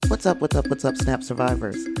What's up, Snap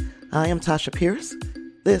survivors? I am Tasha Pierce.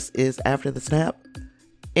 This is After the Snap,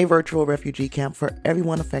 a virtual refugee camp for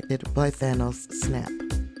everyone affected by Thanos' snap.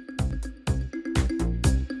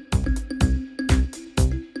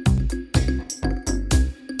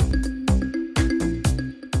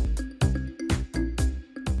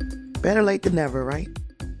 Better late than never, right?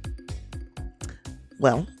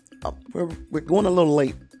 Well, we're going a little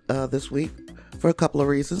late this week for a couple of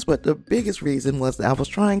reasons, but the biggest reason was that I was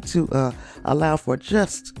trying to allow for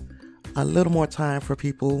just a little more time for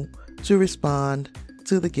people to respond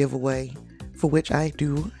to the giveaway, for which I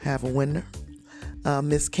do have a winner,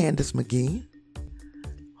 Miss Candace McGee.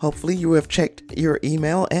 Hopefully you have checked your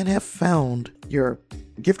email and have found your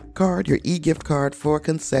gift card, your e-gift card for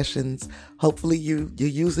concessions. Hopefully you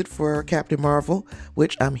use it for Captain Marvel,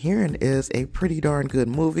 which I'm hearing is a pretty darn good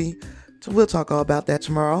movie. So we'll talk all about that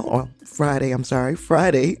tomorrow, or Friday on After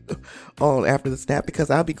the Snap,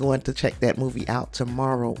 because I'll be going to check that movie out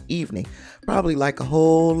tomorrow evening, probably like a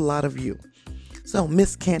whole lot of you. So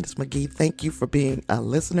Miss Candace McGee, thank you for being a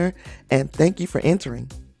listener, and thank you for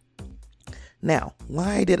entering. Now,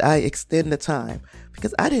 why did I extend the time?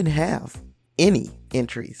 Because I didn't have any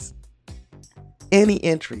entries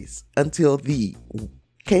until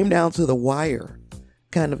came down to the wire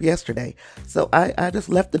kind of yesterday. So I just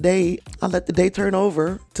let the day turn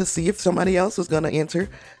over to see if somebody else was going to enter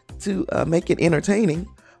to make it entertaining.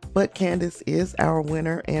 But Candace is our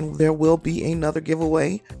winner, and there will be another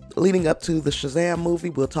giveaway leading up to the Shazam movie.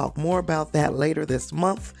 We'll talk more about that later this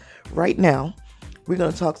month. Right now, we're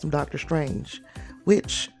going to talk some Doctor Strange,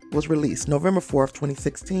 which was released November 4th,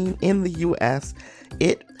 2016 in the US.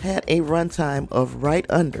 It had a runtime of right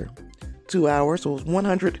under 2 hours, so it was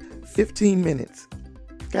 115 minutes.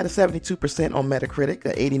 Got a 72% on Metacritic,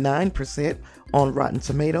 a 89% on Rotten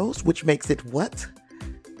Tomatoes, which makes it what?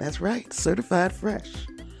 That's right, certified fresh.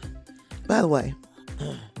 By the way,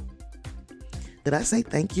 did I say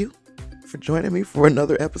thank you for joining me for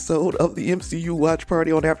another episode of the MCU Watch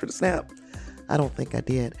Party on After the Snap? I don't think I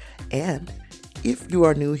did. And if you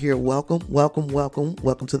are new here, welcome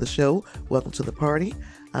to the show. Welcome to the party.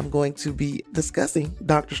 I'm going to be discussing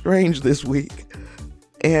Doctor Strange this week.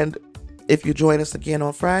 And if you join us again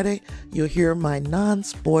on Friday, you'll hear my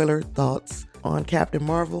non-spoiler thoughts on Captain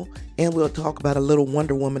Marvel, and we'll talk about a little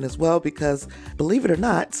Wonder Woman as well, because believe it or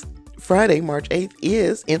not, Friday, March 8th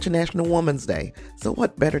is International Women's Day. So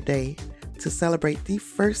what better day to celebrate the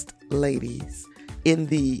first ladies in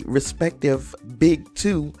the respective big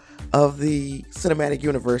two of the cinematic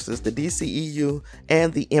universes, the DCEU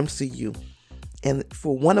and the MCU. And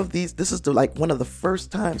for one of these, this is one of the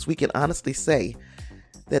first times we can honestly say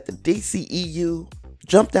that the DCEU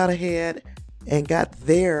jumped out ahead and got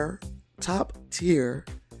their top tier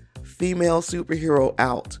female superhero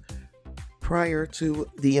out prior to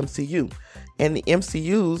the MCU. And the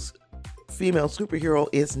MCU's female superhero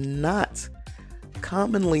is not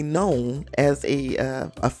commonly known as a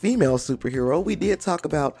female superhero. We did talk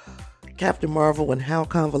about Captain Marvel and how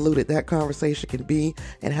convoluted that conversation can be,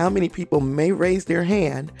 and how many people may raise their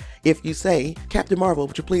hand if you say, Captain Marvel,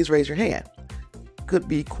 would you please raise your hand? Could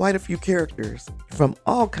be quite a few characters from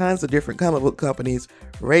all kinds of different comic book companies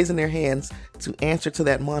raising their hands to answer to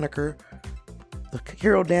that moniker. The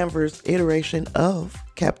Carol Danvers iteration of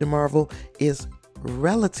Captain Marvel is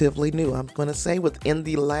relatively new. I'm going to say in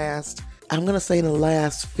the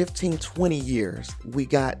last 15, 20 years, we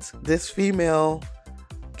got this female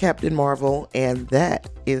Captain Marvel, and that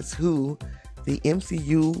is who the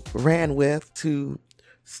MCU ran with to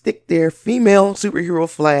stick their female superhero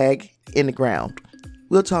flag in the ground.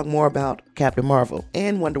 We'll talk more about Captain Marvel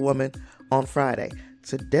and Wonder Woman on Friday.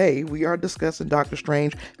 Today, we are discussing Doctor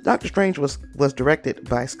Strange. Doctor Strange was directed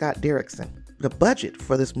by Scott Derrickson. The budget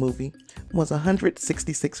for this movie was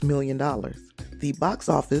 $166 million. The box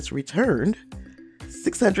office returned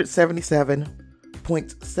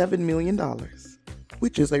 $677.7 million,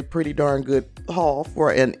 which is a pretty darn good haul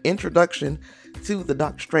for an introduction to the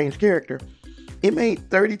Doctor Strange character. It made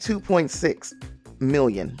 $32.6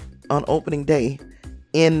 million on opening day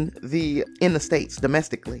in the States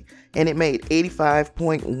domestically, and it made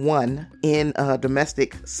 85.1 in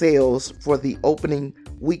domestic sales for the opening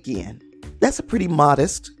weekend. That's a pretty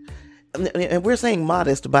modest, and we're saying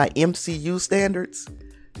modest by MCU standards.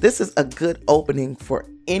 This is a good opening for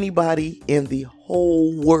anybody in the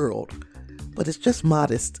whole world, but it's just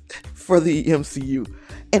modest for the MCU.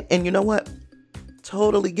 And you know what?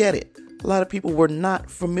 Totally get it. A lot of people were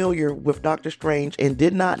not familiar with Doctor Strange and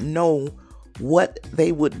did not know what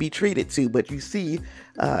they would be treated to, but you see,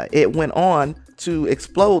 it went on to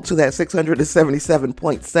explode to that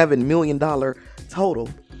 $677.7 million total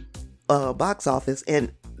box office,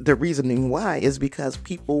 and the reasoning why is because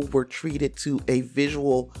people were treated to a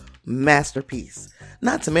visual masterpiece.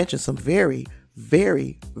 Not to mention some very,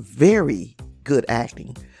 very, very good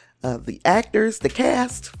acting. The actors, the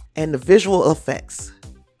cast, and the visual effects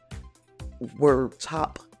were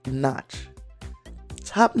top notch.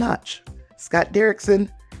 Top notch. Scott Derrickson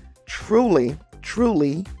truly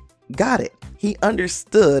got it. He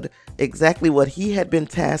understood exactly what he had been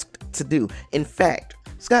tasked to do. In fact,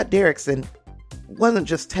 Scott Derrickson wasn't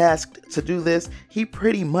just tasked to do this, he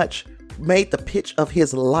pretty much made the pitch of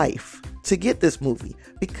his life to get this movie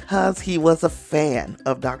because he was a fan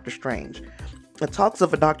of Doctor Strange. The talks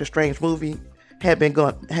of a Doctor Strange movie had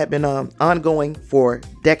been ongoing for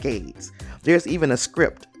decades. There's even a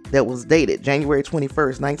script that was dated January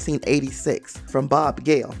 21st, 1986 from Bob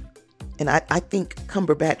Gale. And I think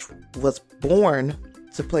Cumberbatch was born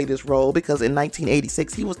to play this role because in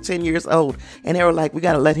 1986 he was 10 years old, and they were like, we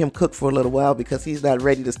got to let him cook for a little while because he's not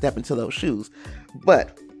ready to step into those shoes.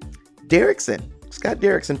 But Scott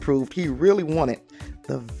Derrickson proved he really wanted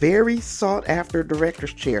the very sought after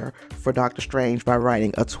director's chair for Doctor Strange by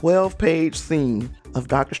writing a 12-page scene of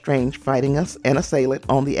Doctor Strange fighting an assailant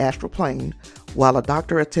on the astral plane while a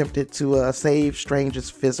doctor attempted to save Strange's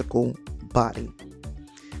physical body.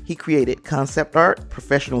 He created concept art,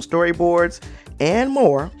 professional storyboards, and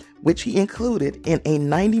more, which he included in a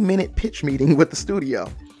 90-minute pitch meeting with the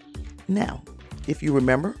studio. Now, if you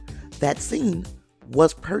remember, that scene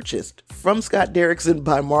was purchased from Scott Derrickson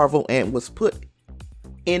by Marvel and was put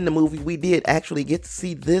in the movie. We did actually get to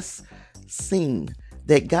see this scene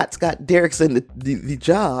that got Scott Derrickson the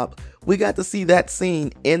job. We got to see that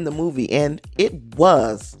scene in the movie, and it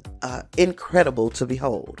was incredible to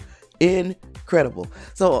behold. Incredible.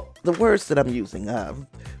 So the words that I'm using,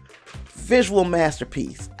 visual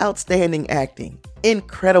masterpiece, outstanding acting,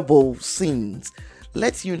 incredible scenes,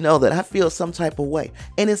 lets you know that I feel some type of way.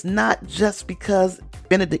 And it's not just because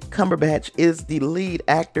Benedict Cumberbatch is the lead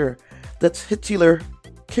actor, the titular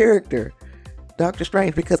character, Doctor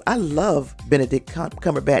Strange, because I love Benedict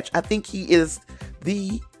Cumberbatch. I think he is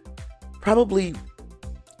the probably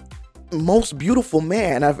most beautiful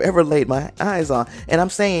man I've ever laid my eyes on. And I'm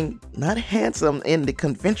saying not handsome in the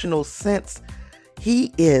conventional sense.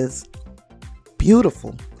 He is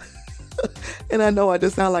beautiful. And I know I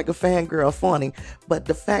just sound like a fangirl fawning, but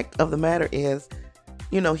the fact of the matter is,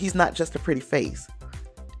 he's not just a pretty face.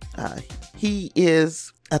 He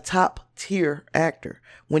is a top tier actor.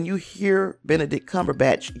 When you hear Benedict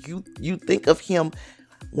Cumberbatch, you think of him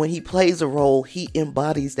when he plays a role, he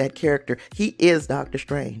embodies that character. He is Doctor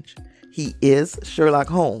Strange. He is Sherlock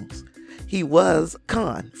Holmes. He was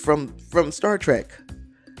Khan from Star Trek.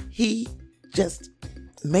 He just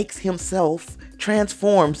makes himself,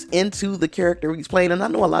 transforms into the character he's playing. And I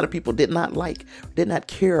know a lot of people did not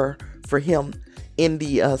care for him in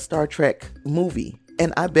the Star Trek movie.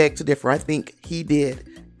 And I beg to differ. I think he did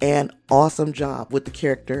an awesome job with the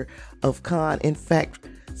character of Khan. In fact,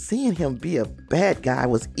 seeing him be a bad guy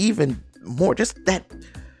was even more just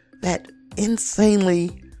that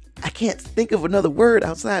insanely, I can't think of another word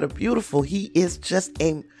outside of beautiful. He is just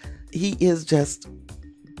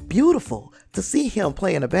beautiful. To see him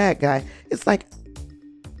playing a bad guy, it's like,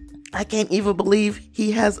 I can't even believe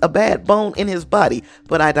he has a bad bone in his body.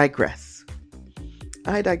 But I digress.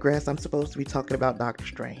 I'm supposed to be talking about Doctor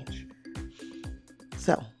Strange.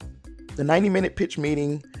 So, the 90-minute pitch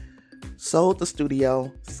meeting sold the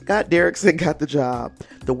studio. Scott Derrickson got the job.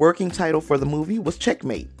 The working title for the movie was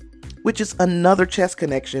Checkmate, which is another chess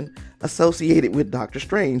connection associated with Doctor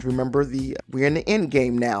Strange. Remember, we're in the end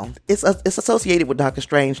game now. It's associated with Doctor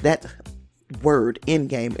Strange. That word, end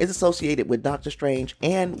game, is associated with Doctor Strange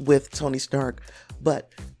and with Tony Stark.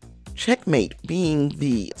 But Checkmate being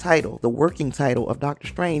the title, the working title of Doctor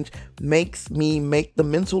Strange, makes me make the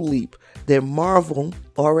mental leap that Marvel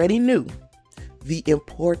already knew the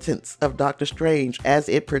importance of Doctor Strange as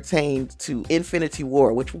it pertained to Infinity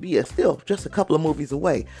War, which will be still just a couple of movies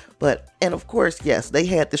away. And of course, yes, they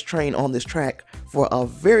had this train on this track for a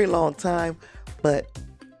very long time, but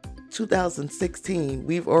 2016,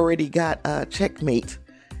 we've already got Checkmate,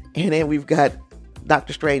 and then we've got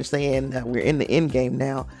Doctor Strange saying that we're in the end game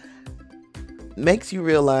now. Makes you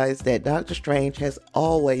realize that Doctor Strange has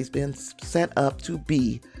always been set up to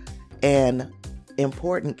be an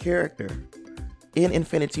important character in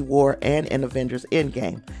Infinity War and in Avengers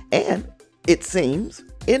Endgame, and it seems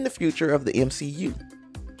in the future of the MCU.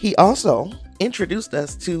 He also introduced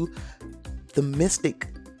us to the mystic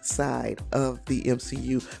side of the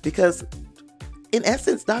MCU, because in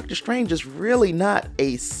essence, Doctor Strange is really not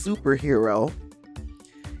a superhero.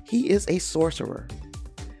 He is a sorcerer.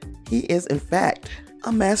 He is, in fact,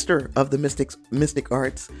 a master of the mystic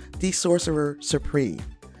arts, the Sorcerer Supreme.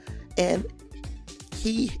 And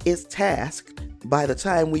he is tasked, by the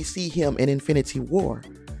time we see him in Infinity War,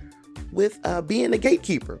 with being a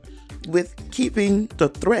gatekeeper, with keeping the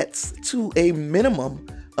threats to a minimum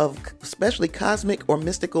of especially cosmic or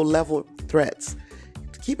mystical level threats,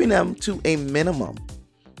 keeping them to a minimum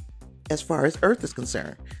as far as Earth is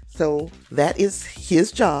concerned. So that is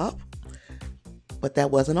his job, but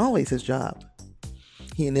that wasn't always his job.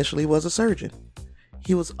 He initially was a surgeon.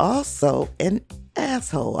 He was also an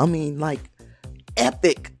asshole. I mean, like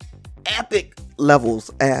epic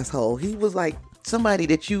levels asshole. He was like somebody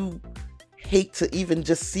that you hate to even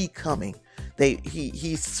just see coming.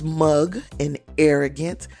 He's smug and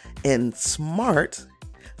arrogant and smart.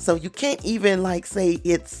 So you can't even like say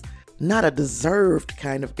it's not a deserved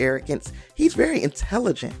kind of arrogance. He's very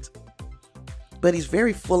intelligent, but he's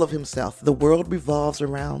very full of himself. The world revolves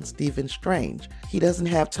around Stephen Strange. He doesn't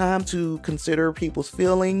have time to consider people's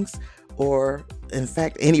feelings or, in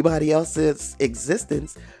fact, anybody else's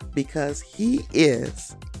existence, because he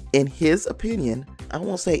is, in his opinion, I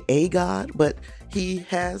won't say a god, but he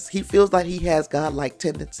feels like he has godlike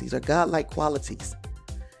tendencies or godlike qualities.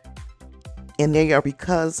 And they are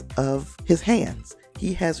because of his hands.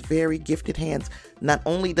 He has very gifted hands. Not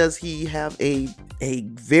only does he have a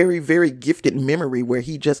very, very gifted memory where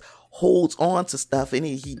he just holds on to stuff, and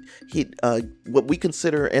he what we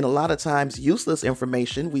consider, and a lot of times, useless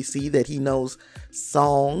information. We see that he knows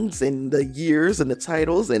songs and the years and the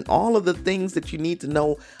titles and all of the things that you need to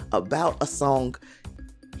know about a song.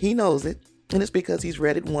 He knows it, and it's because he's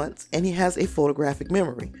read it once, and he has a photographic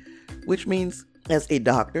memory, which means as a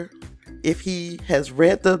doctor, if he has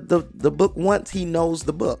read the book once, he knows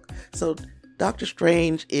the book. So Doctor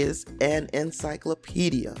Strange is an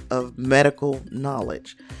encyclopedia of medical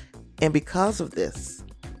knowledge. And because of this,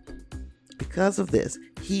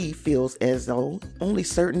 he feels as though only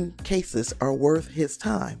certain cases are worth his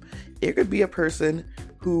time. There could be a person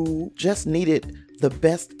who just needed the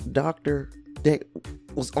best doctor that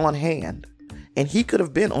was on hand, and he could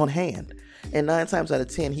have been on hand. And 9 times out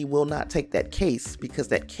of 10, he will not take that case because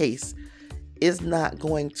that case is not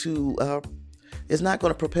going to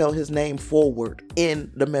propel his name forward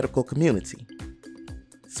in the medical community.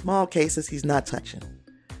 Small cases he's not touching.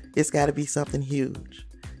 It's got to be something huge.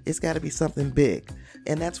 It's got to be something big.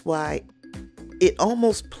 And that's why it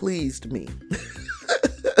almost pleased me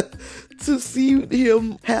to see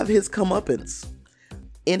him have his comeuppance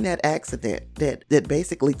in that accident that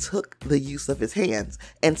basically took the use of his hands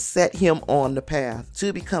and set him on the path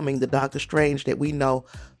to becoming the Doctor Strange that we know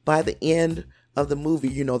by the end of the movie.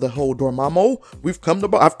 You know, the whole Dormammu,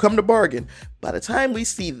 I've come to bargain. By the time we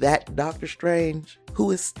see that Doctor Strange,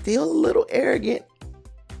 who is still a little arrogant,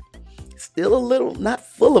 still a little not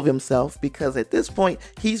full of himself, because at this point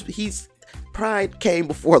he's pride came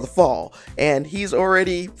before the fall, and he's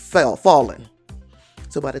already fallen.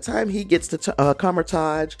 So by the time he gets to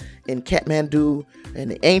Kamar-Taj in Kathmandu,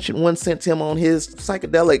 and the Ancient One sent him on his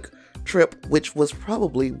psychedelic trip, which was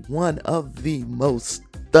probably one of the most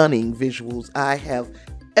stunning visuals I have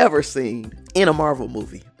ever seen in a Marvel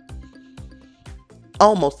movie.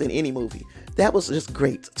 Almost in any movie. That was just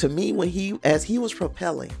great to me as he was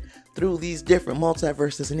propelling through these different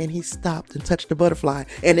multiverses, and then he stopped and touched the butterfly,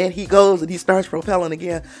 and then he goes and he starts propelling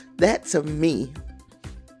again. That to me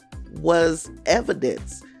was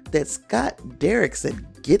evidence that Scott Derrickson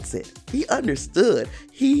gets it. He understood.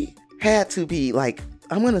 He had to be like,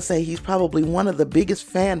 I'm going to say he's probably one of the biggest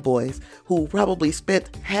fanboys who probably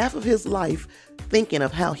spent half of his life thinking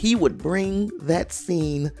of how he would bring that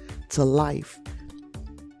scene to life.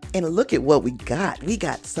 And look at what we got. We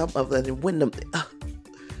got some of the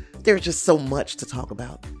there's just so much to talk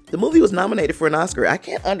about. The movie was nominated for an Oscar. I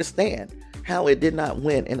can't understand how it did not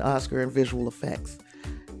win an Oscar in visual effects.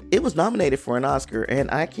 It was nominated for an Oscar,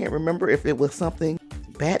 and I can't remember if it was something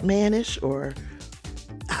Batman-ish or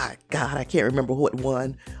God, I can't remember what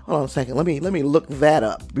won. Hold on a second. Let me look that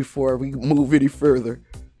up before we move any further.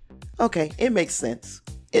 Okay, it makes sense.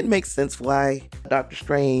 It makes sense why Doctor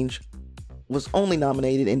Strange was only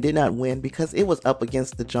nominated and did not win, because it was up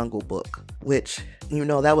against The Jungle Book, which, you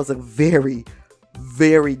know, that was a very,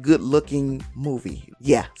 very good looking movie.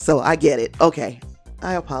 Yeah, so I get it. Okay,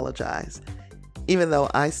 I apologize. Even though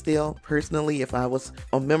I still, personally, if I was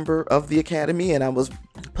a member of the Academy and I was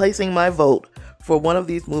placing my vote for one of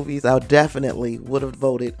these movies, I definitely would have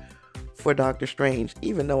voted for Doctor Strange,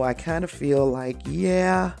 even though I kind of feel like,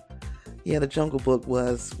 yeah, The Jungle Book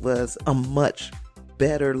was a much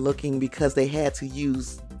better looking, because they had to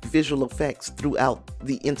use visual effects throughout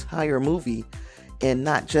the entire movie and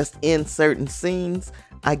not just in certain scenes.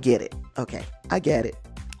 I get it. Okay, I get it.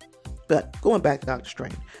 But going back to Doctor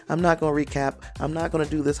Strange, I'm not going to recap. I'm not going to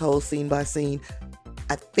do this whole scene by scene.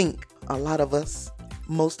 I think a lot of us,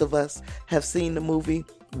 most of us, have seen the movie.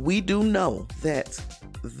 We do know that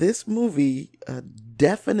this movie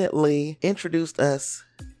definitely introduced us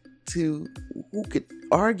to who could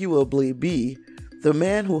arguably be the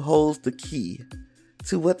man who holds the key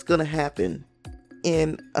to what's going to happen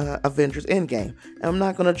in Avengers Endgame. And I'm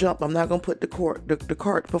not going to jump. I'm not going to put the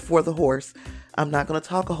cart before the horse. I'm not going to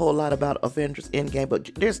talk a whole lot about Avengers Endgame, but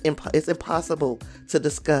it's impossible to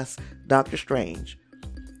discuss Doctor Strange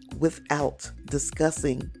without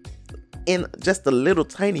discussing in just a little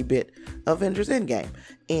tiny bit Avengers Endgame.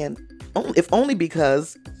 And if only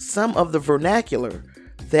because some of the vernacular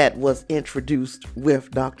that was introduced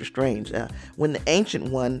with Doctor Strange, when the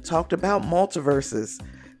Ancient One talked about multiverses,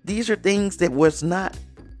 these are things that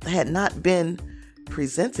had not been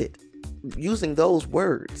presented using those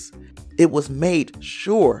words. It was made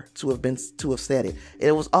sure to have said it.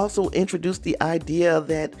 It was also introduced the idea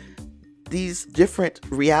that these different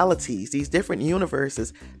realities, these different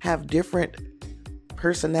universes have different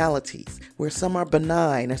personalities, where some are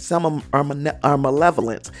benign and some are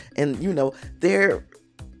malevolent. And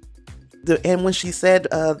and when she said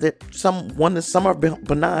that some are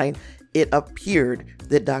benign, it appeared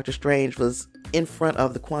that Doctor Strange was in front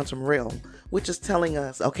of the quantum realm, which is telling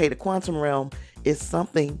us, okay, the quantum realm is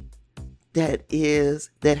something that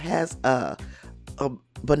has a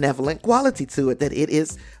benevolent quality to it, that it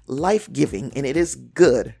is life-giving and it is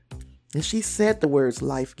good. And she said the words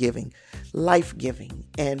life-giving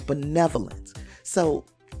and benevolent. So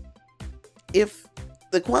if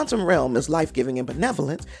the quantum realm is life-giving and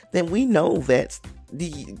benevolent, then we know that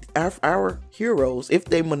our heroes, if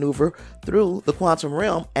they maneuver through the quantum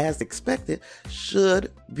realm as expected,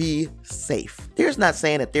 should be safe. There's not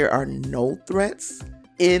saying that there are no threats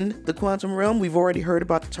in the quantum realm. We've already heard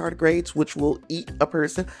about the tardigrades, which will eat a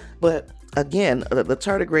person. But again, the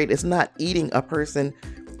tardigrade is not eating a person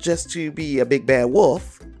just to be a big bad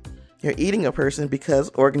wolf. They're eating a person because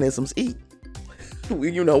organisms eat.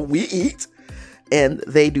 We eat, and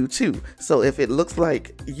they do too. So if it looks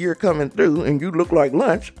like you're coming through and you look like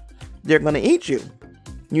lunch, they're going to eat you.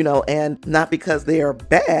 And not because they are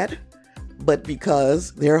bad, but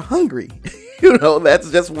because they're hungry.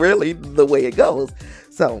 That's just really the way it goes.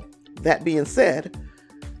 So that being said,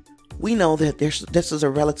 we know that this is a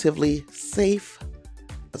relatively safe,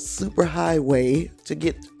 super highway to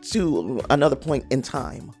get to another point in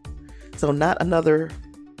time. So not another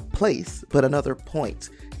place, but another point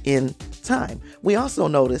in time. We also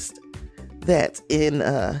noticed that in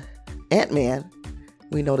Ant-Man,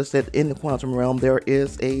 we noticed that in the quantum realm, there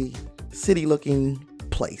is a city-looking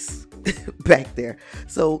place back there.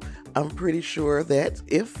 So I'm pretty sure that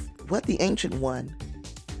if what the Ancient One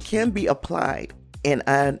can be applied, and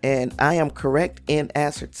I am correct in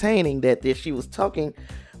ascertaining that she was talking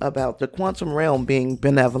about the quantum realm being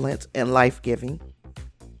benevolent and life-giving,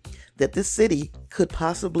 that this city could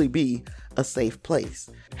possibly be a safe place.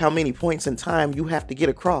 How many points in time you have to get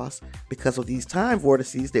across because of these time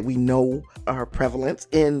vortices that we know are prevalent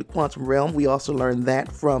in the quantum realm. We also learned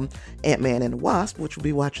that from Ant-Man and the Wasp, which we'll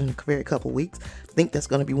be watching in a very couple weeks. I think that's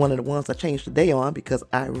going to be one of the ones I changed the day on, because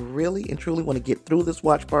I really and truly want to get through this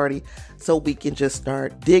watch party so we can just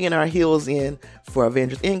start digging our heels in for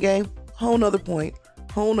Avengers Endgame. Whole nother point,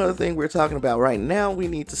 whole nother thing we're talking about. Right now we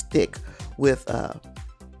need to stick with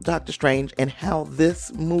Doctor Strange and how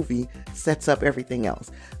this movie sets up everything else.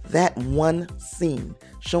 That one scene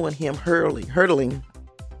showing him hurtling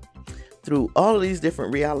through all of these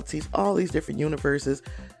different realities, all these different universes,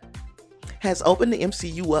 has opened the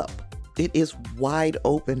MCU up. It is wide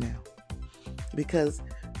open now, because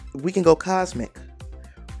we can go cosmic,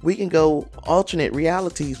 we can go alternate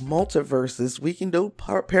realities, multiverses, we can do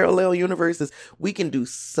parallel universes, we can do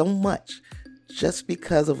so much just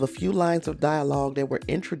because of a few lines of dialogue that were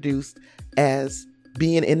introduced as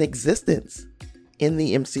being in existence in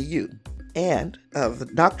the MCU. And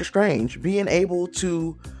Doctor Strange being able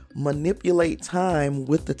to manipulate time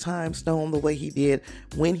with the time stone the way he did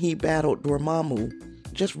when he battled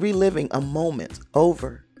Dormammu, just reliving a moment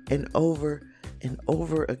over and over and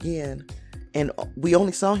over again. And we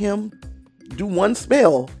only saw him do one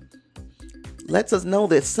spell. Lets us know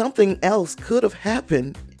that something else could have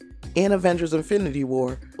happened in Avengers Infinity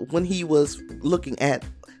War when he was looking at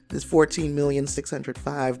this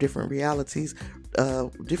 14,605,000 different realities,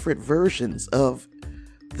 different versions of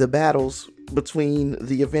the battles between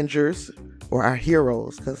the Avengers, or our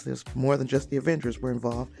heroes, because there's more than just the Avengers were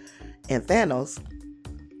involved, and Thanos.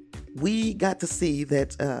 We got to see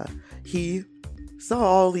that he saw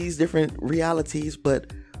all these different realities,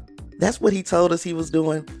 but that's what he told us he was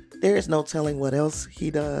doing. There is no telling what else he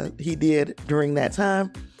did during that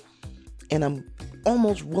time. And I'm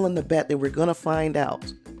almost willing to bet that we're going to find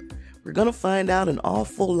out. We're going to find out an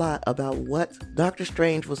awful lot about what Doctor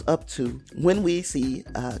Strange was up to when we see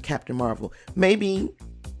Captain Marvel. Maybe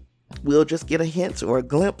we'll just get a hint or a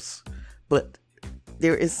glimpse, but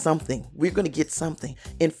there is something. We're going to get something.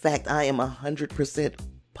 In fact, I am 100%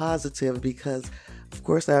 positive because, of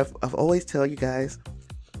course, I've always tell you guys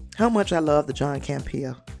how much I love the John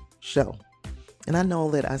Campea show. And I know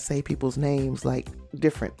that I say people's names like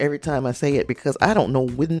different every time I say it because I don't know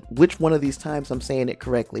which one of these times I'm saying it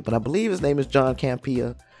correctly, but I believe his name is John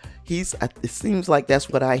Campea. It seems like that's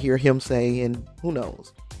what I hear him say, and who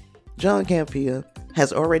knows. John Campea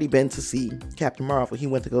has already been to see Captain Marvel. He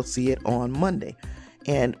went to go see it on Monday.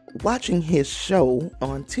 And watching his show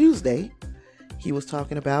on Tuesday, he was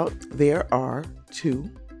talking about there are 2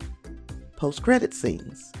 post-credit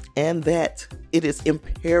scenes, and that it is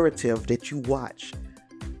imperative that you watch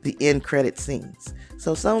the end credit scenes.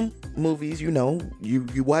 So some movies, you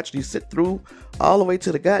sit through all the way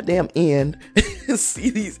to the goddamn end and see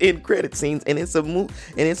these end credit scenes, and it's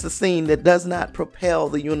a scene that does not propel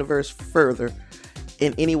the universe further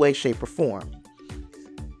in any way, shape, or form.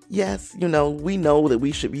 Yes, we know that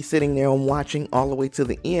we should be sitting there and watching all the way to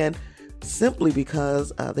the end, simply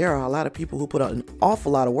because there are a lot of people who put an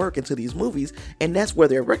awful lot of work into these movies, and that's where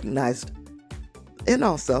they're recognized. And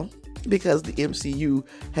also because the MCU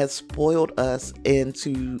has spoiled us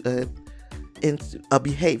into a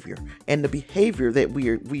behavior, and the behavior that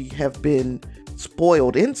we have been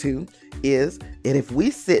spoiled into is that if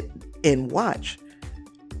we sit and watch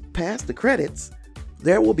past the credits,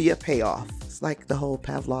 there will be a payoff. It's like the whole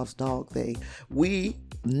Pavlov's dog thing. We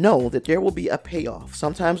know that there will be a payoff.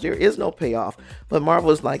 Sometimes there is no payoff, but Marvel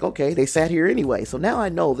is like, okay, they sat here anyway, so now I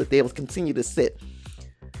know that they will continue to sit.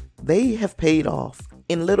 They have paid off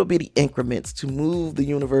in little bitty increments to move the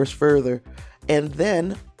universe further, and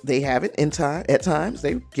then they haven't at times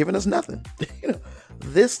they've given us nothing.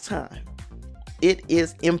 This time it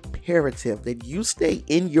is imperative that you stay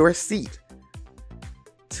in your seat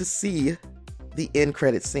to see the end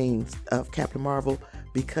credit scenes of Captain Marvel,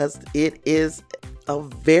 because it is a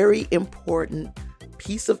very important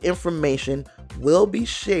piece of information will be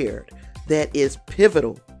shared that is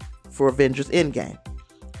pivotal for Avengers Endgame.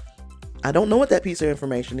 I don't know what that piece of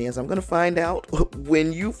information is. I'm going to find out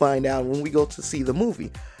when you find out when we go to see the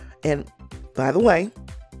movie. And by the way,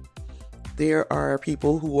 there are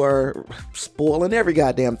people who are spoiling every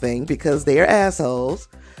goddamn thing because they are assholes.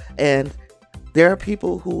 And there are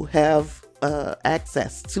people who have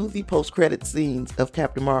access to the post-credit scenes of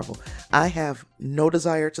Captain Marvel. I have no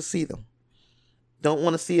desire to see them. Don't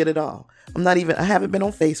want to see it at all. I haven't been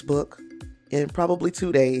on Facebook in probably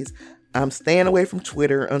 2 days. I'm staying away from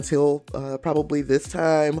Twitter until probably this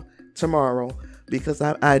time tomorrow, because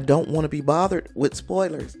I don't want to be bothered with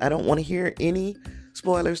spoilers. I don't want to hear any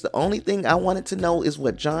spoilers. The only thing I wanted to know is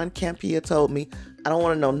what John Campea told me. I don't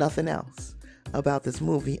want to know nothing else about this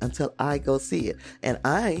movie until I go see it. And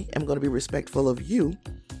I am going to be respectful of you.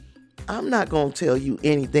 I'm not going to tell you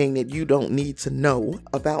anything that you don't need to know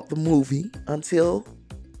about the movie until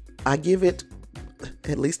I give it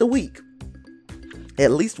at least a week.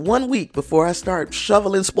 At least 1 week before I start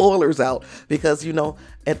shoveling spoilers out, because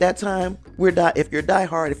at that time if you're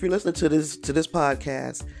diehard, if you're listening to this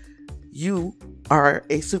podcast, you are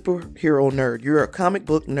a superhero nerd. You're a comic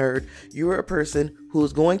book nerd. You're a person who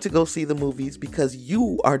is going to go see the movies because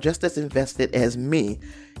you are just as invested as me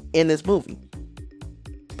in this movie.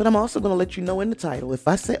 But I'm also going to let you know in the title, if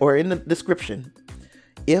I say, or in the description,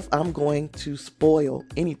 if I'm going to spoil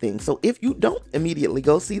anything. So if you don't immediately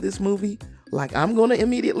go see this movie, like I'm going to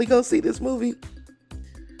immediately go see this movie,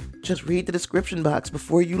 just read the description box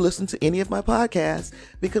before you listen to any of my podcasts,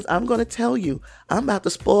 because I'm going to tell you, I'm about to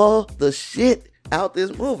spoil the shit out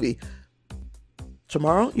this movie.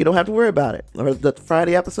 Tomorrow, you don't have to worry about it. Or the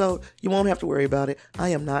Friday episode, you won't have to worry about it. I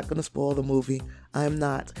am not going to spoil the movie. I am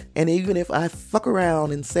not. And even if I fuck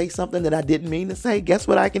around and say something that I didn't mean to say, guess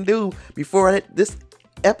what I can do before this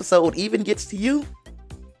episode even gets to you?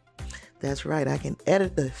 That's right, I can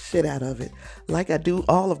edit the shit out of it like I do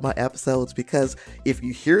all of my episodes, because if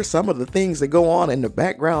you hear some of the things that go on in the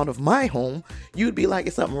background of my home, you'd be like,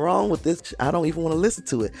 is something wrong with this? I don't even want to listen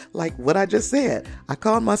to it. Like what I just said, I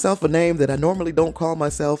called myself a name that I normally don't call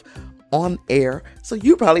myself on air, so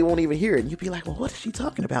you probably won't even hear it. You'd be like, well, what is she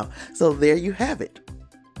talking about? So there you have it.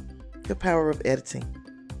 The power of editing.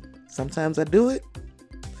 Sometimes I do it.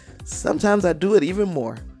 Sometimes I do it even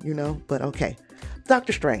more, but okay.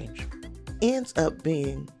 Doctor Strange. ends up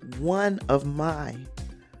being one of my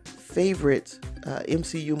favorite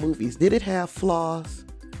MCU movies. Did it have flaws?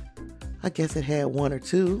 I guess it had one or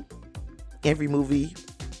two.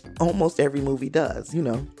 Almost every movie does,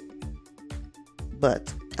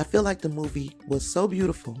 But I feel like the movie was so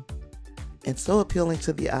beautiful and so appealing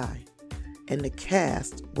to the eye. And the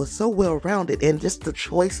cast was so well-rounded, and just the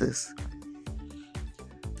choices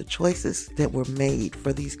that were made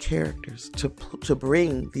for these characters to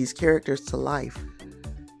bring these characters to life,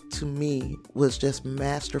 to me, was just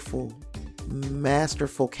masterful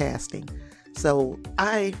casting. So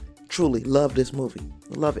I truly love this movie.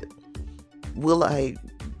 Love it. Will I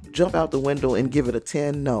jump out the window and give it a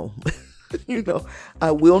 10? No.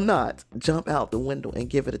 I will not jump out the window and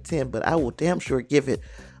give it a 10, but I will damn sure give it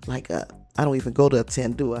I don't even go to a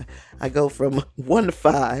 10, do I? I go from 1 to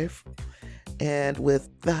 5. And with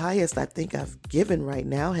the highest I think I've given right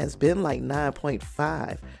now has been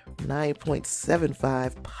 9.5,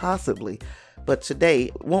 9.75 possibly. But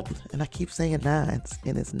today, and I keep saying 9s,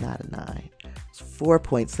 and it's not a 9. It's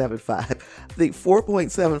 4.75. I think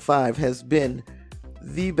 4.75 has been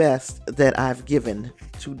the best that I've given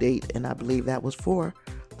to date, and I believe that was for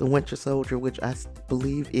The Winter Soldier, which I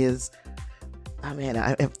believe is, I'm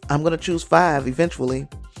going to choose 5 eventually.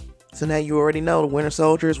 So now you already know The Winter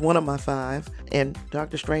Soldier is one of my 5, and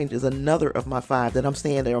Doctor Strange is another of my 5 that I'm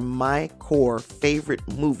saying they are my core favorite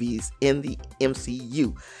movies in the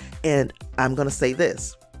MCU. And I'm going to say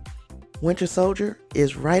this. Winter Soldier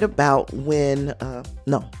is right about when,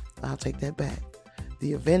 no, I'll take that back.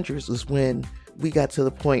 The Avengers was when we got to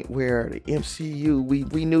the point where the MCU,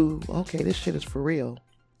 we knew, okay, this shit is for real.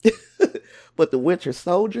 But The Winter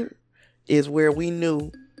Soldier is where we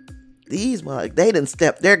knew these they didn't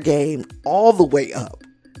step their game all the way up.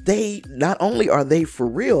 They, not only are they for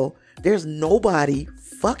real, there's nobody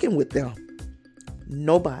fucking with them.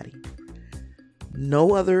 Nobody.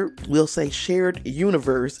 No other, we'll say, shared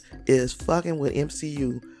universe is fucking with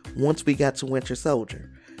MCU once we got to Winter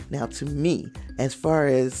Soldier. Now, to me, as far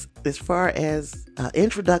as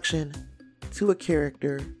introduction to a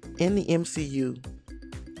character in the MCU,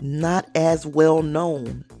 not as well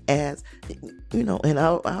known as, and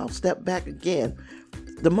I'll step back again.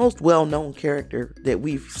 The most well-known character that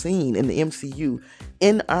we've seen in the MCU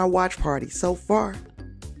in our watch party so far,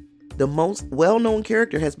 the most well-known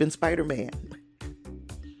character has been Spider-Man.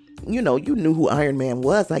 You knew who Iron Man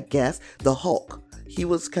was, I guess. The Hulk. He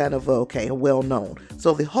was kind of, well-known.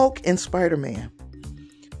 So the Hulk and Spider-Man.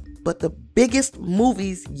 But the biggest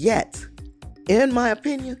movies yet, in my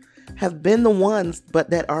opinion, have been the ones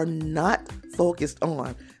that are not focused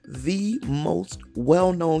on the most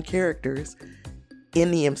well-known characters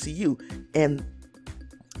in the MCU. And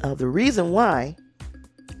the reason why,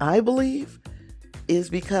 I believe, is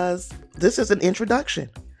because this is an introduction.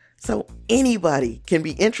 So anybody can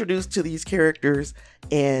be introduced to these characters,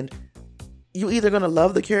 and you're either going to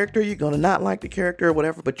love the character, you're going to not like the character or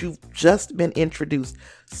whatever, but you've just been introduced.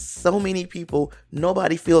 So many people,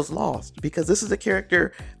 nobody feels lost because this is a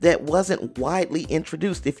character that wasn't widely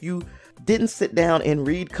introduced. If you didn't sit down and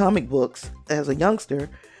read comic books as a youngster,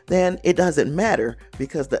 then it doesn't matter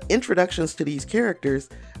because the introductions to these characters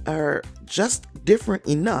are just different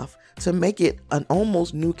enough to make it an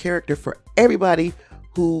almost new character for everybody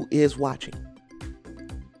who is watching.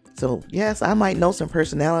 So yes, I might know some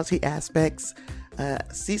personality aspects,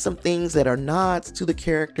 see some things that are nods to the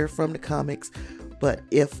character from the comics, but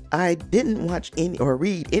if I didn't watch any or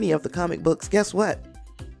read any of the comic books, guess what?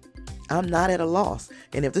 I'm not at a loss.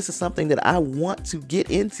 And if this is something that I want to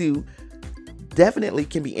get into, definitely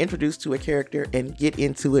can be introduced to a character and get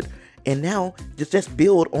into it. And now just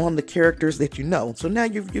build on the characters that you know. So now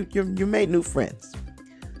you made new friends.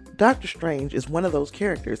 Doctor Strange is one of those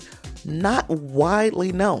characters not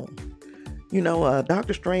widely known.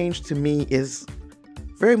 Doctor Strange to me is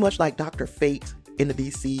very much like Dr. Fate in the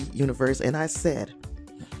DC universe. And I said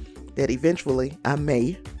that eventually I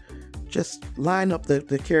may just line up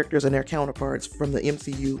the characters and their counterparts from the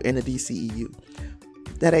MCU and the DCEU.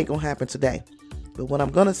 That ain't gonna happen today. But what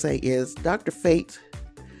I'm gonna say is Dr. Fate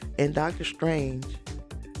and Doctor Strange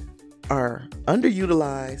are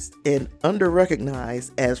underutilized and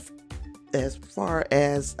underrecognized as far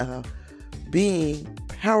as being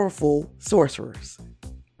powerful sorcerers.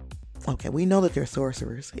 Okay, we know that they're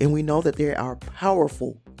sorcerers and we know that they are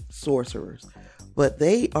powerful sorcerers, but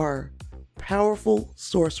they are powerful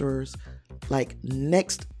sorcerers like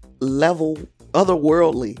next level,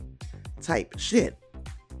 otherworldly type shit.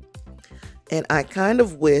 And I kind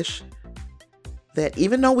of wish that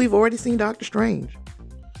even though we've already seen Doctor Strange,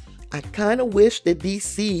 I kind of wish that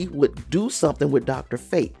DC would do something with Dr.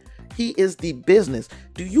 Fate. He is the business.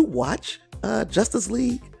 Do you watch Justice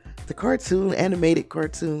League, the cartoon, animated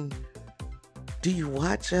cartoon. Do you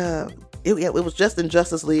watch? It was just in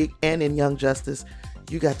Justice League and in Young Justice.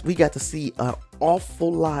 We got to see an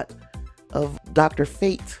awful lot of Dr.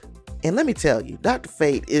 Fate, and let me tell you, Dr.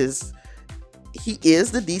 Fate is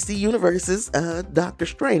the DC Universe's Doctor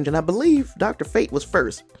Strange, and I believe Dr. Fate was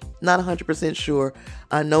first. Not 100% sure.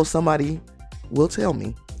 I know somebody will tell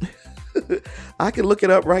me. I can look it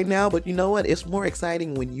up right now, but you know what? It's more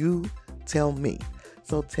exciting when you tell me.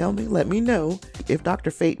 So tell me, let me know if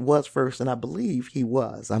Dr. Fate was first, and I believe he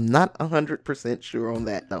was. I'm not 100% sure on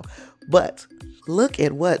that though. But look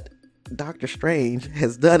at what Doctor Strange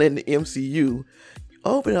has done in the MCU.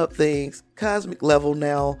 Open up things, cosmic level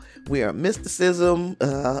now. We are mysticism,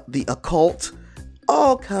 the occult,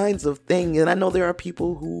 all kinds of things. And I know there are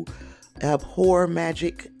people who abhor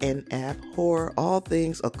magic and abhor all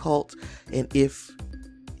things occult. And if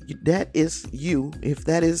that is you, if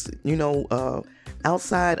that is,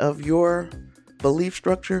 outside of your belief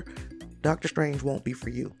structure, Doctor Strange won't be for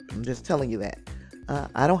you. I'm just telling you that.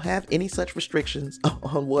 I don't have any such restrictions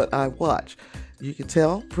on what I watch. You can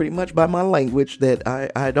tell pretty much by my language that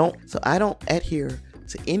I don't adhere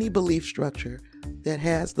to any belief structure that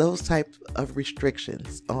has those types of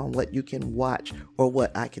restrictions on what you can watch or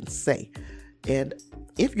what I can say. And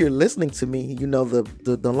if you're listening to me,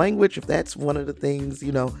 the language, if that's one of the things,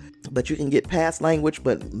 but you can get past language,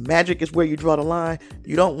 but magic is where you draw the line.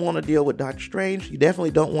 You don't want to deal with Doctor Strange. You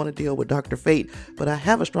definitely don't want to deal with Dr. Fate, but I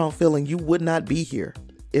have a strong feeling you would not be here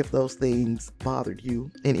if those things bothered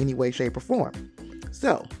you in any way, shape, or form.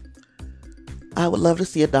 So, I would love to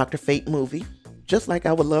see a Dr. Fate movie, just like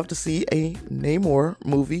I would love to see a Namor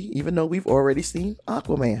movie, even though we've already seen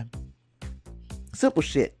Aquaman. Simple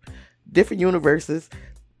shit. Different universes.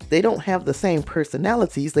 They don't have the same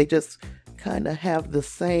personalities. They just kind of have the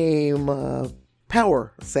same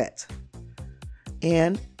power set.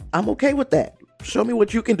 And I'm okay with that. Show me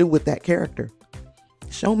what you can do with that character.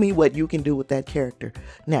 Show me what you can do with that character.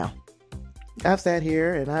 Now, I've sat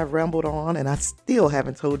here and I've rambled on, and I still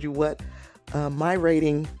haven't told you what my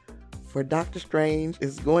rating for Doctor Strange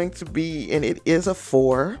is going to be, and it is a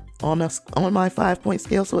 4 on my 5-point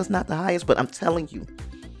scale, so it's not the highest, but I'm telling you,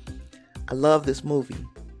 I love this movie.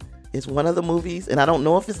 It's one of the movies, and I don't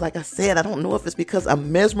know if it's like I said, I don't know if it's because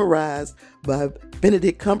I'm mesmerized by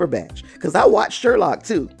Benedict Cumberbatch, because I watched Sherlock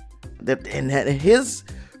too, and his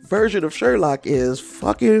version of Sherlock is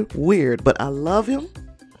fucking weird, but I love him.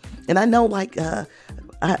 And I know,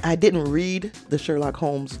 I didn't read the Sherlock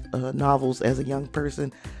Holmes novels as a young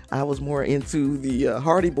person. I was more into the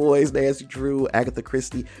Hardy Boys, Nancy Drew, Agatha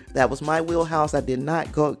Christie. That was my wheelhouse. I did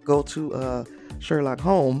not go to Sherlock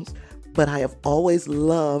Holmes, but I have always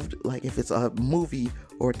loved, if it's a movie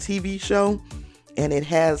or a TV show, and it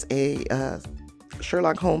has a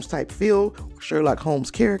Sherlock Holmes type feel, Sherlock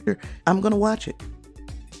Holmes character, I'm going to watch it.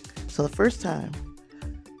 So the first time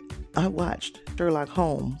I watched Sherlock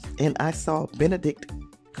Holmes and I saw Benedict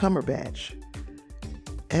Cumberbatch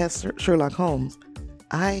as Sherlock Holmes,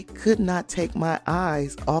 I could not take my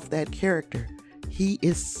eyes off that character. He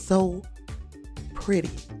is so pretty,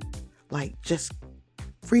 just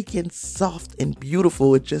freaking soft and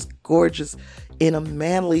beautiful and just gorgeous in a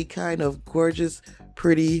manly kind of gorgeous,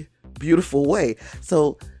 pretty, beautiful way.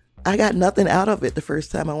 So I got nothing out of it the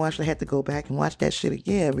first time I watched it. I had to go back and watch that shit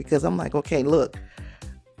again because I'm like, okay, look,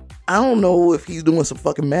 I don't know if he's doing some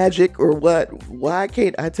fucking magic or what. Why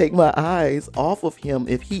can't I take my eyes off of him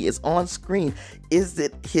if he is on screen? Is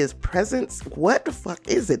it his presence? What the fuck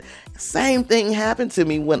is it? Same thing happened to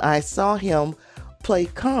me when I saw him play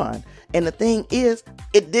Khan. And the thing is,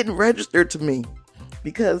 it didn't register to me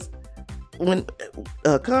because when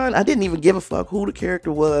Khan, I didn't even give a fuck who the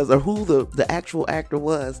character was or who the actual actor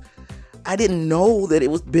was. I didn't know that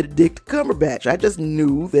it was Benedict Cumberbatch. I just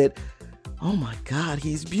knew that, oh my God,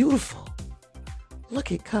 he's beautiful.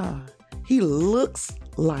 Look at Khan. He looks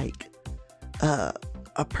like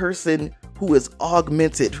a person who is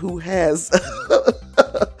augmented, who has,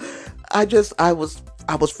 I was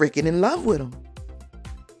freaking in love with him.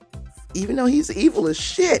 Even though he's evil as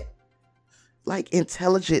shit.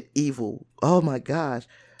 Intelligent evil. Oh my gosh.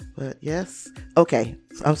 But yes. Okay.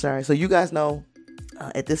 I'm sorry. So you guys know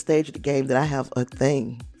at this stage of the game that I have a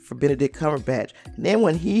thing for Benedict Cumberbatch. And then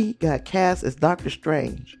when he got cast as Doctor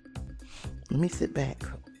Strange, let me sit back.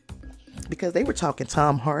 Because they were talking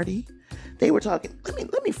Tom Hardy. They were talking,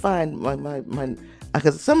 let me find my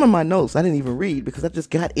because some of my notes I didn't even read because I just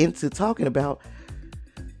got into talking about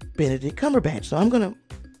Benedict Cumberbatch. So I'm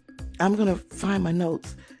gonna find my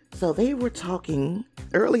notes. So they were talking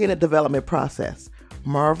early in the development process.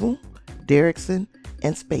 Marvel, Derrickson,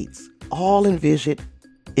 and Spates all envisioned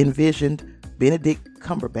envisioned Benedict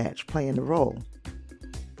Cumberbatch playing the role.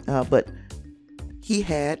 But he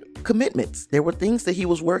had commitments. There were things that he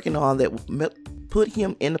was working on that put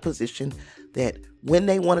him in a position that when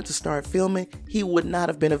they wanted to start filming, he would not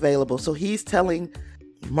have been available. So he's telling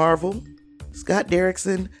Marvel, Scott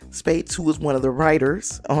Derrickson, Spates, who was one of the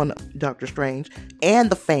writers on Doctor Strange, and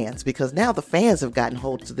the fans, because now the fans have gotten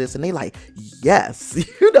hold to this and they like, yes,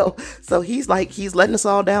 so he's letting us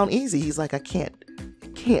all down easy. He's like, I can't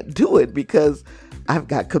do it because I've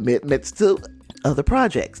got commitments to other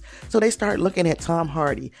projects. So they start looking at Tom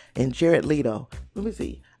Hardy and Jared Leto. Let me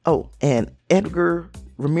see. Oh, and Edgar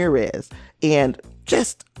Ramirez, and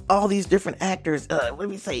just all these different actors.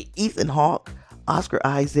 Ethan Hawke, Oscar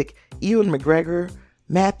Isaac, Ewan McGregor,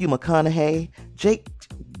 Matthew McConaughey, Jake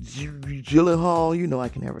Gyllenhaal. I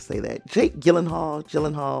can never say that. Jake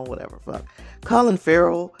Gyllenhaal, whatever. Fuck. Colin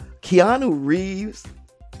Farrell, Keanu Reeves,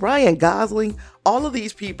 Ryan Gosling. All of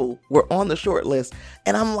these people were on the short list,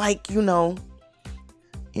 and I'm like,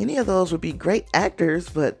 any of those would be great actors,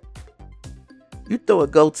 but you throw a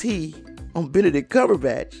goatee on Benedict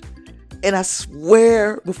Cumberbatch, and I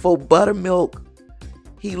swear before buttermilk,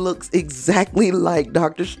 he looks exactly like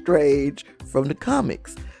Doctor Strange from the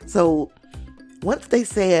comics. So once they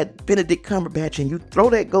said Benedict Cumberbatch and you throw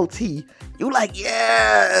that goatee, you like,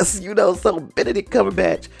 yes, so Benedict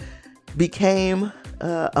Cumberbatch became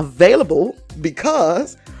available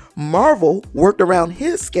because Marvel worked around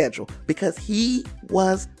his schedule because he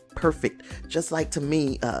was perfect. Just like, to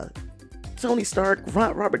me, Tony Stark,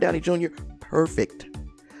 Robert Downey Jr., perfect.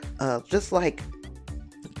 Just like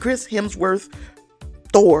Chris Hemsworth,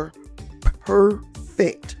 Thor,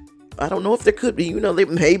 perfect. I don't know if there could be, there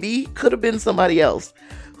maybe could have been somebody else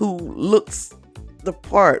who looks the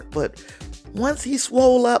part, but once he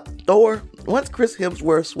swole up, once Chris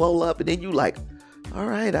Hemsworth swole up, and then you like, all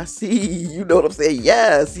right, I see, you know what I'm saying?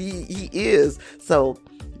 Yes, he is. So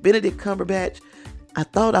Benedict Cumberbatch, I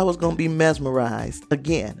thought I was going to be mesmerized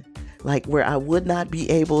again, like where I would not be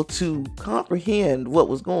able to comprehend what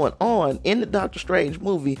was going on in the Doctor Strange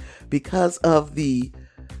movie because of the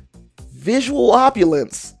visual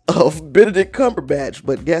opulence of Benedict Cumberbatch.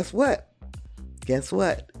 But guess what?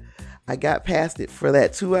 I got past it for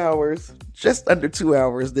that 2 hours, just under 2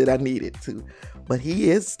 hours that I needed to. But he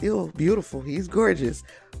is still beautiful. He's gorgeous.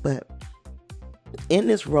 But in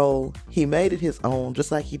this role, he made it his own,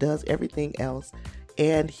 just like he does everything else.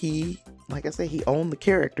 And he, like I said, he owned the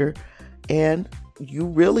character. And you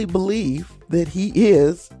really believe that he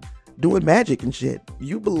is doing magic and shit.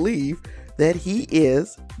 You believe that he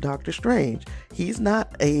is Doctor Strange. He's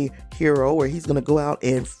not a hero where he's going to go out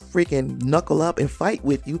and freaking knuckle up and fight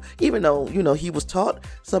with you, even though, he was taught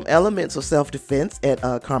some elements of self-defense at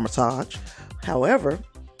Kamar-Taj. However,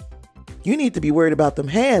 you need to be worried about them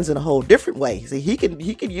hands in a whole different way. See, he can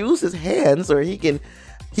use his hands, or he can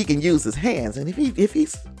use his hands. And if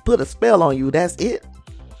he's put a spell on you, that's it.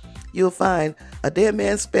 You'll find a dead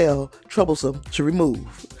man's spell troublesome to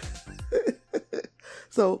remove.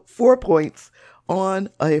 So 4 points on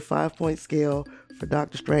a 5-point scale for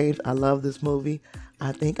Doctor Strange. I love this movie.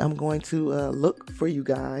 I think I'm going to look for you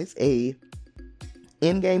guys a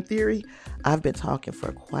Endgame theory. I've been talking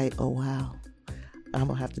for quite a while. I'm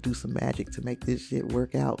going to have to do some magic to make this shit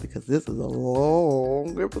work out because this is a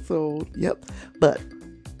long episode. Yep. But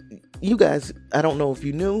you guys, I don't know if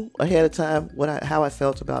you knew ahead of time how I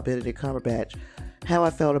felt about Benedict Cumberbatch, how I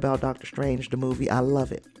felt about Doctor Strange, the movie. I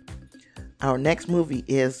love it. Our next movie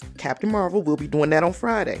is Captain Marvel. We'll be doing that on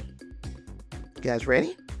Friday. You guys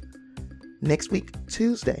ready? Next week,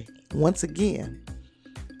 Tuesday, once again,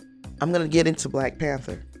 I'm going to get into Black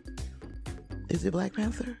Panther. Is it Black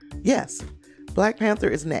Panther? Yes. Black Panther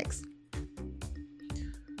is next.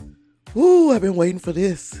 Woo, I've been waiting for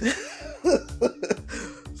this.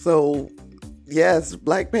 So, yes,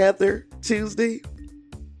 Black Panther, Tuesday.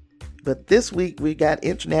 But this week, we got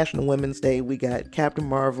International Women's Day. We got Captain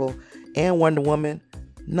Marvel and Wonder Woman.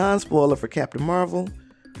 Non-spoiler for Captain Marvel.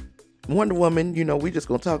 Wonder Woman, we just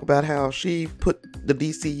going to talk about how she put the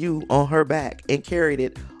DCU on her back and carried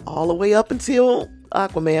it all the way up until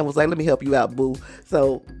Aquaman was like, let me help you out, boo.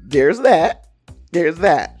 So, there's that.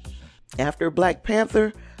 After Black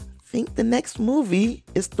Panther, I think the next movie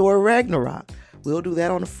is Thor Ragnarok. We'll do that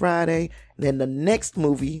on a Friday. And then the next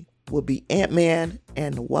movie will be Ant-Man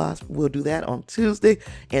and the Wasp. We'll do that on Tuesday.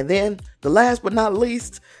 And then the last but not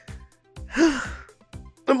least,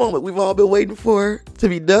 the moment we've all been waiting for to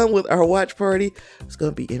be done with our watch party. It's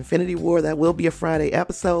going to be Infinity War. That will be a Friday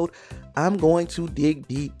episode. I'm going to dig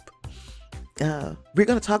deep. we're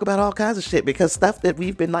going to talk about all kinds of shit, because stuff that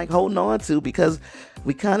we've been like holding on to, because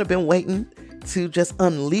we kind of been waiting to just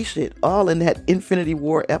unleash it all in that Infinity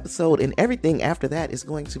War episode, and everything after that is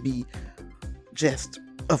going to be just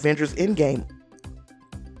Avengers Endgame.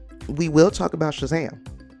 We will talk about Shazam,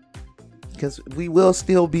 because we will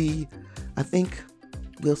still be, I think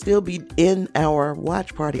we'll still be in our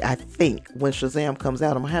watch party, I think, when Shazam comes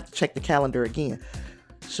out. I'm gonna have to check the calendar again.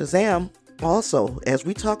 Shazam also, as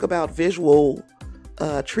we talk about visual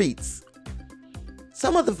treats,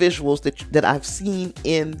 some of the visuals that I've seen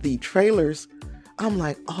in the trailers, I'm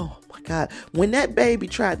like, oh my God. When that baby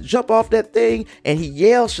tried to jump off that thing and he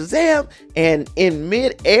yelled Shazam, and in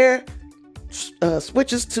mid-air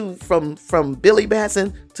switches from Billy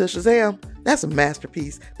Batson to Shazam, that's a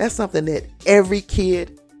masterpiece. That's something that every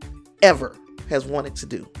kid ever has wanted to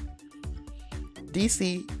do.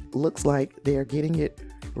 DC looks like they're getting it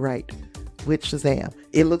right with Shazam.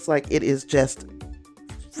 It looks like it is just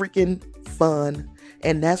freaking fun,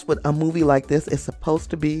 and that's what a movie like this is supposed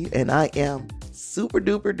to be. And I am super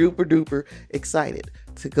duper duper duper excited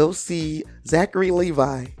to go see Zachary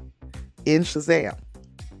Levi in Shazam.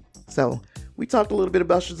 So we talked a little bit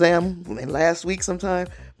about Shazam last week sometime,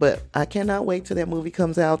 but I cannot wait till that movie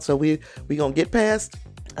comes out. So we gonna get past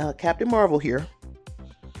Captain Marvel here,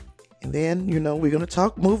 and then we're gonna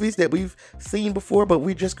talk movies that we've seen before, but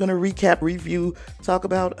we're just gonna recap, review, talk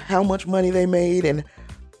about how much money they made. And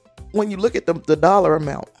when you look at the dollar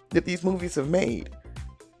amount that these movies have made,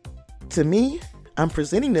 to me, I'm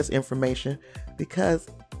presenting this information because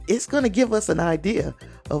it's going to give us an idea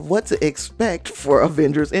of what to expect for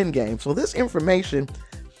Avengers Endgame. So this information,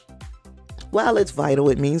 while it's vital,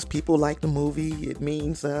 it means people like the movie. It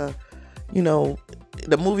means, the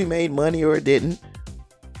movie made money or it didn't.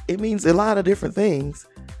 It means a lot of different things.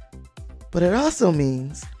 But it also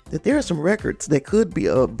means that there are some records that could be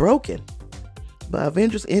broken by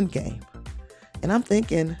Avengers Endgame. And I'm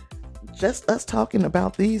thinking, just us talking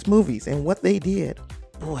about these movies and what they did,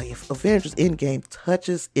 boy, if Avengers Endgame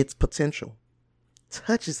touches its potential,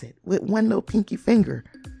 touches it with one little pinky finger,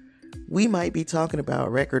 we might be talking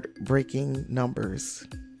about record-breaking numbers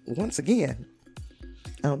once again.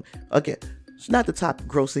 Again, it's not the top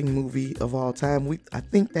grossing movie of all time. I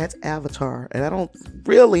think that's Avatar, and I don't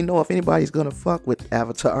really know if anybody's gonna fuck with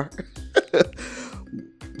Avatar.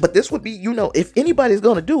 But this would be, if anybody's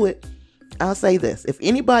gonna do it, I'll say this: if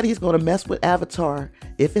anybody's going to mess with Avatar,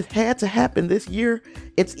 if it had to happen this year,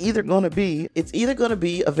 it's either going to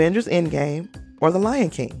be Avengers Endgame or The Lion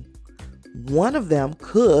King. One of them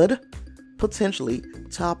could potentially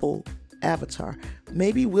topple Avatar.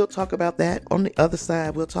 Maybe we'll talk about that on the other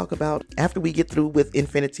side. We'll talk about after we get through with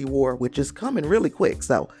Infinity War, which is coming really quick.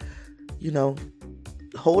 So,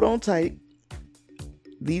 hold on tight.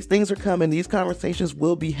 These things are coming. These conversations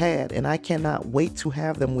will be had, and I cannot wait to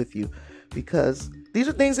have them with you, because these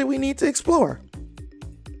are things that we need to explore.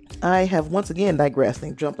 I have once again digressed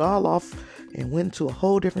and jumped all off and went to a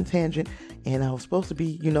whole different tangent, and I was supposed to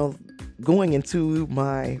be, going into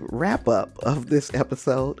my wrap up of this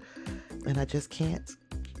episode, and I just can't,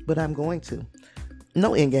 but I'm going to.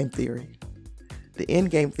 No endgame theory. The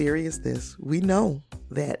endgame theory is this: we know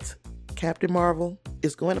that Captain Marvel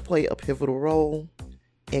is going to play a pivotal role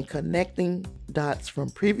in connecting dots from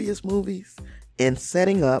previous movies and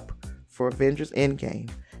setting up for Avengers Endgame.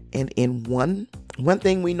 And in one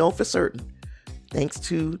thing we know for certain, thanks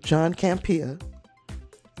to John Campea,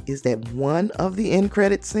 is that one of the end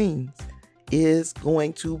credit scenes is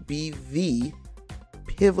going to be the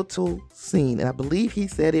pivotal scene. And I believe he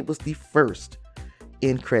said it was the first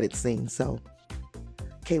end credit scene. So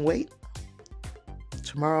can't wait.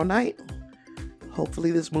 Tomorrow night,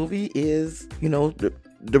 hopefully this movie is,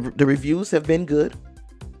 the reviews have been good.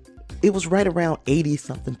 It was right around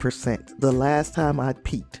 80-something% the last time I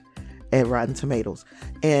peeked at Rotten Tomatoes.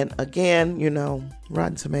 And again,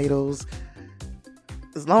 Rotten Tomatoes,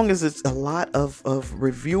 as long as it's a lot of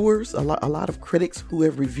reviewers, a lot of critics who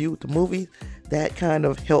have reviewed the movie, that kind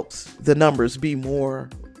of helps the numbers be more,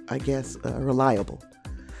 I guess, reliable.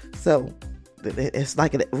 So it was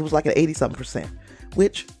like an 80-something%,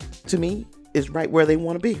 which to me is right where they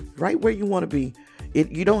want to be, right where you want to be.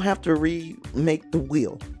 You don't have to remake the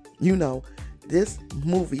wheel. This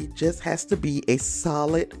movie just has to be a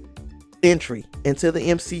solid entry into the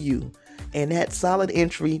MCU. And that solid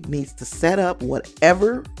entry needs to set up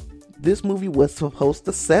whatever this movie was supposed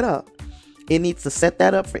to set up. It needs to set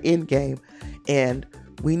that up for Endgame. And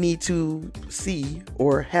we need to see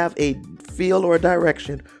or have a feel or a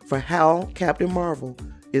direction for how Captain Marvel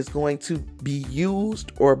is going to be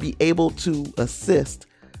used or be able to assist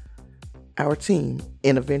our team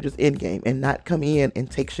in Avengers Endgame, and not come in and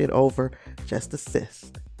take shit over Just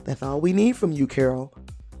assist. That's all we need from you, Carol.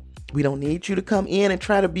 We don't need you to come in and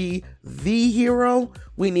try to be the hero.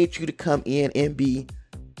 We need you to come in and be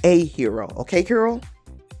a hero. Okay, Carol?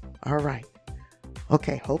 All right.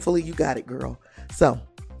 Okay, hopefully you got it, girl. So,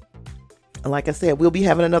 like I said, we'll be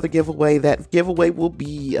having another giveaway. That giveaway will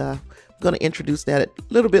be, going to introduce that a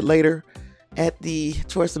little bit later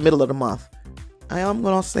towards the middle of the month. I am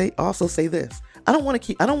going to also say this. I don't want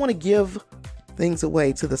to give things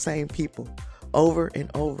away to the same people over and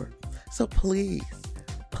over. So please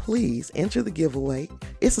enter the giveaway.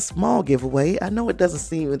 It's a small giveaway. I know it doesn't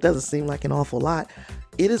seem like an awful lot.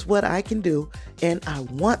 It is what I can do, and I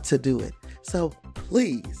want to do it. So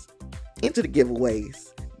please enter the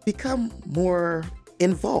giveaways. Become more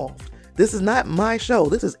involved. This is not my show.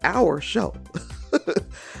 This is our show.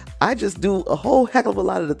 I just do a whole heck of a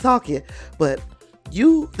lot of the talking, but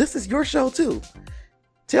this is your show too.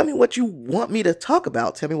 Tell me what you want me to talk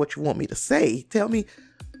about. Tell me what you want me to say.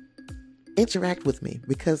 Interact with me,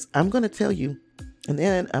 because I'm going to tell you, and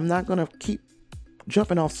then I'm not going to keep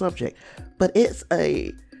jumping off subject, but it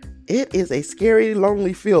is a scary,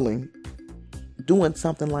 lonely feeling doing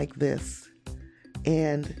something like this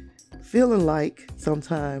and feeling like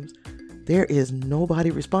sometimes there is nobody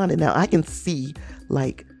responding. Now I can see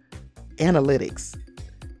like analytics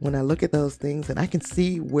when I look at those things, and I can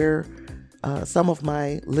see where some of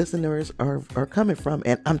my listeners are coming from.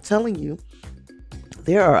 And I'm telling you,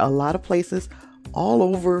 there are a lot of places all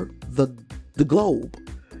over the globe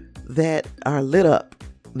that are lit up,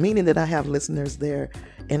 meaning that I have listeners there.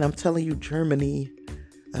 And I'm telling you, Germany,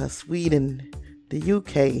 Sweden, the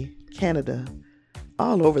UK, Canada,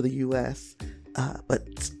 all over the US, but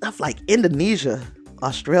stuff like Indonesia,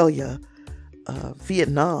 Australia,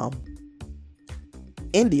 Vietnam,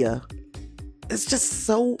 India. It's just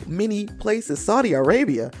so many places. Saudi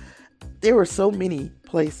Arabia. There were so many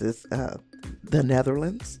places. The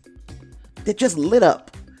Netherlands. That just lit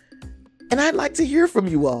up. And I'd like to hear from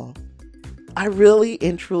you all. I really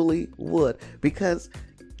and truly would. Because,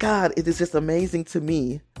 God, it is just amazing to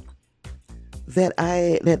me that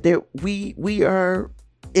we are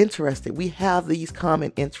interested. We have these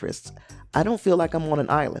common interests. I don't feel like I'm on an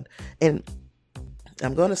island. And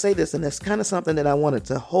I'm going to say this, and it's kind of something that I wanted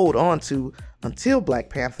to hold on to until Black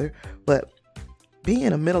Panther. But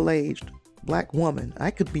being a middle-aged Black woman, I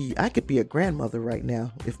could be a grandmother right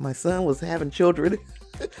now. If my son was having children,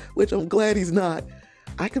 which I'm glad he's not,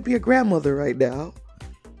 I could be a grandmother right now.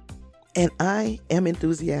 And I am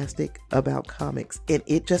enthusiastic about comics. And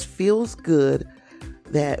it just feels good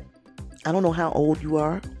that I don't know how old you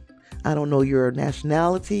are. I don't know your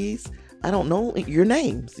nationalities. I don't know your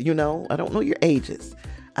names, I don't know your ages.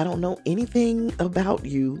 I don't know anything about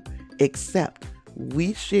you except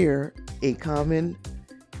we share a common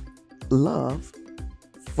love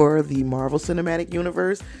for the Marvel Cinematic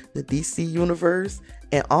Universe, the DC Universe,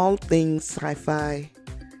 and all things sci-fi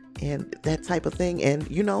and that type of thing. And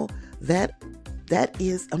that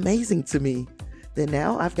is amazing to me. That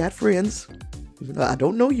now I've got friends, I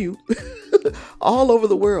don't know you, all over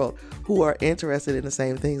the world who are interested in the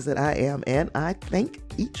same things that I am. And I thank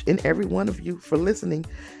each and every one of you for listening.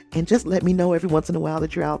 And just let me know every once in a while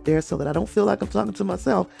that you're out there, so that I don't feel like I'm talking to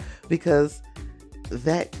myself, because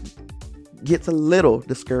that gets a little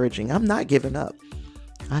discouraging. I'm not giving up.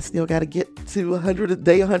 I still got to get to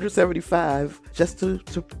day 175 just to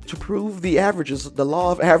prove the averages. The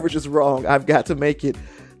law of averages wrong. I've got to make it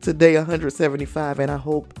to day 175, and I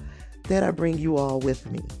hope that I bring you all with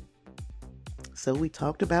me. So we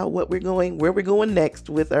talked about where we're going next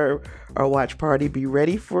with our watch party. Be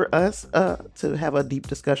ready for us to have a deep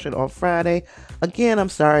discussion on Friday. Again, I'm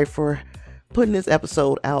sorry for putting this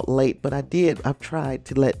episode out late, but I've tried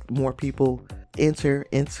to let more people enter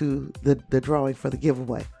into the drawing for the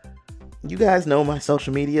giveaway. You guys know my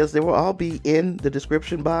social medias. They will all be in the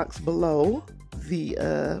description box below the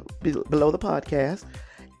podcast.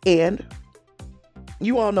 And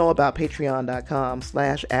you all know about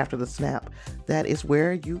patreon.com/afterthesnap. That is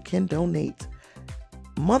where you can donate.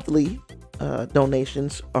 Monthly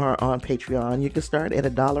donations are on Patreon. You can start at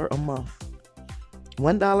 $1 a month.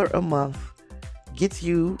 $1 a month gets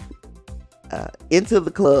you into the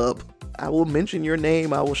club. I will mention your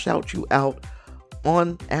name. I will shout you out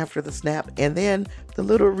on After the Snap. And then the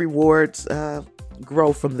little rewards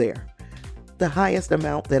grow from there. The highest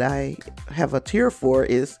amount that I have a tier for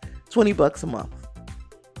is $20 a month.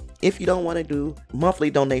 If you don't want to do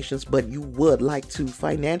monthly donations, but you would like to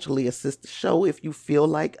financially assist the show, if you feel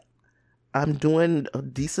like I'm doing a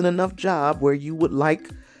decent enough job where you would like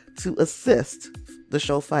to assist the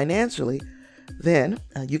show financially, then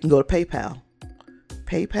you can go to PayPal.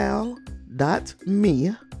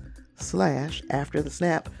 PayPal.me/afterthesnap. after the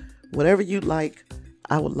snap. Whatever you'd like,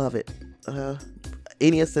 I would love it.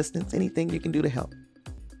 Any assistance, anything you can do to help.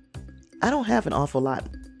 I don't have an awful lot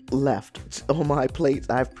left on my plate.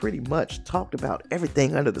 I've pretty much talked about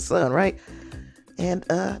everything under the sun, right? And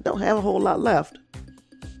don't have a whole lot left.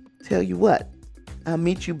 Tell you what, I'll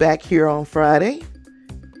meet you back here on Friday.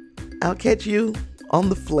 I'll catch you on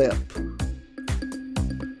the flip.